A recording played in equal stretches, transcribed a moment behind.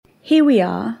Here we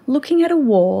are, looking at a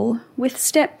wall with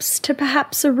steps to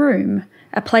perhaps a room,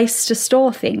 a place to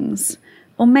store things,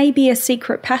 or maybe a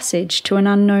secret passage to an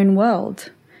unknown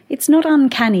world. It's not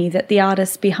uncanny that the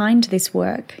artist behind this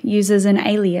work uses an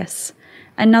alias,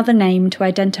 another name to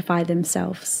identify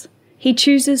themselves. He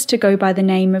chooses to go by the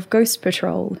name of Ghost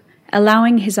Patrol,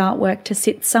 allowing his artwork to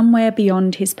sit somewhere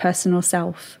beyond his personal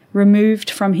self, removed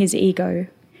from his ego.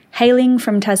 Hailing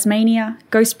from Tasmania,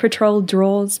 Ghost Patrol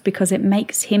draws because it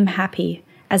makes him happy.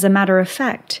 As a matter of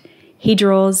fact, he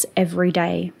draws every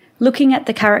day. Looking at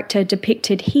the character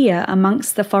depicted here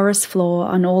amongst the forest floor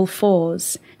on all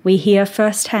fours, we hear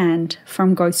firsthand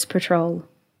from Ghost Patrol.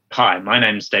 Hi, my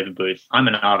name's David Booth. I'm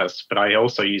an artist, but I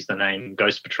also use the name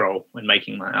Ghost Patrol when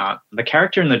making my art. The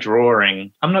character in the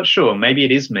drawing, I'm not sure, maybe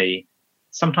it is me.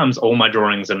 Sometimes all my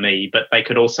drawings are me, but they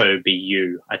could also be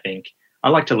you, I think. I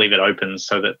like to leave it open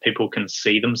so that people can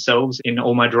see themselves in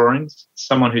all my drawings.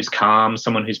 Someone who's calm,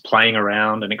 someone who's playing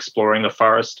around and exploring the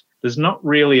forest. There's not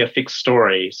really a fixed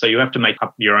story, so you have to make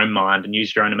up your own mind and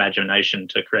use your own imagination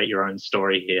to create your own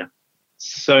story here.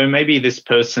 So maybe this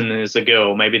person is a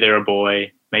girl, maybe they're a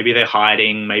boy, maybe they're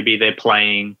hiding, maybe they're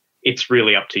playing. It's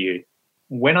really up to you.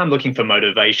 When I'm looking for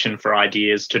motivation for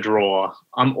ideas to draw,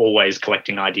 I'm always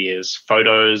collecting ideas,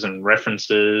 photos and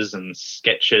references and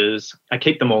sketches. I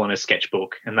keep them all in a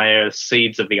sketchbook, and they are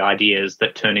seeds of the ideas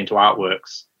that turn into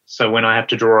artworks. So when I have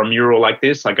to draw a mural like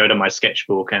this, I go to my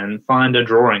sketchbook and find a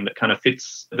drawing that kind of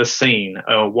fits the scene,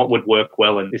 or what would work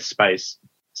well in this space.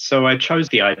 So I chose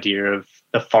the idea of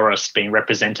the forest being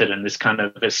represented in this kind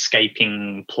of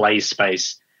escaping play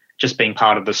space, just being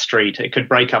part of the street. It could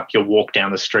break up your walk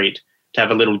down the street to have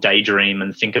a little daydream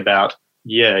and think about,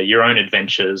 your own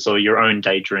adventures or your own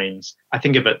daydreams. I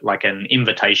think of it like an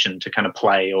invitation to kind of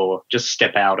play or just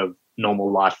step out of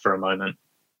normal life for a moment.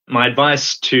 My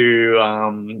advice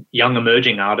to young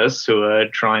emerging artists who are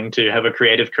trying to have a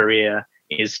creative career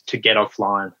is to get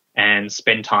offline and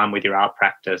spend time with your art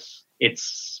practice.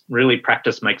 It's really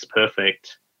practice makes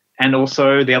perfect. And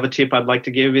also the other tip I'd like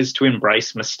to give is to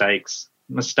embrace mistakes.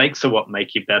 Mistakes are what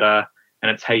make you better, and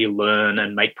it's how you learn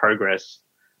and make progress.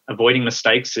 Avoiding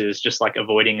mistakes is just like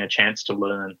avoiding a chance to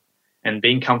learn. And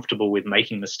being comfortable with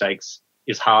making mistakes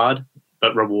is hard,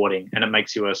 but rewarding, and it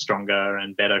makes you a stronger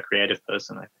and better creative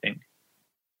person, I think.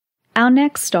 Our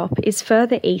next stop is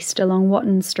further east along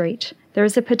Watton Street. There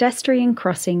is a pedestrian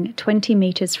crossing 20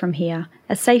 metres from here,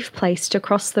 a safe place to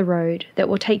cross the road that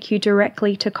will take you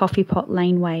directly to Coffee Pot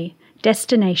Laneway,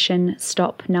 destination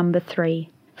stop number 3.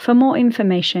 For more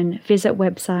information, visit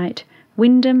website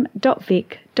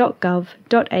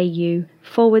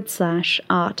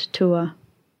wyndham.vic.gov.au/art tour.